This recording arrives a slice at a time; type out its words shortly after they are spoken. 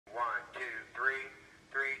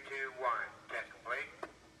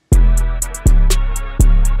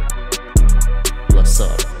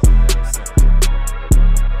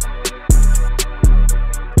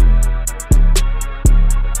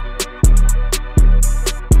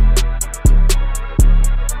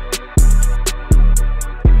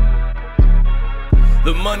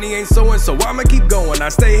money ain't sewing, so I'ma keep going. I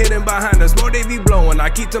stay hidden behind us, more they be blowing. I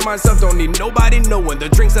keep to myself, don't need nobody knowing. The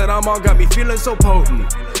drinks that I'm on got me feeling so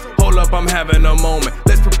potent. Hold up, I'm having a moment.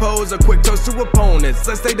 Let's propose a quick toast to opponents.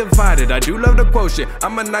 Let's stay divided, I do love the quotient.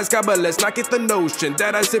 I'm a nice guy, but let's not get the notion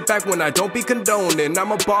that I sit back when I don't be condoning.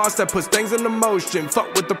 I'm a boss that puts things into motion.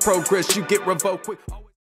 Fuck with the progress, you get revoked quick.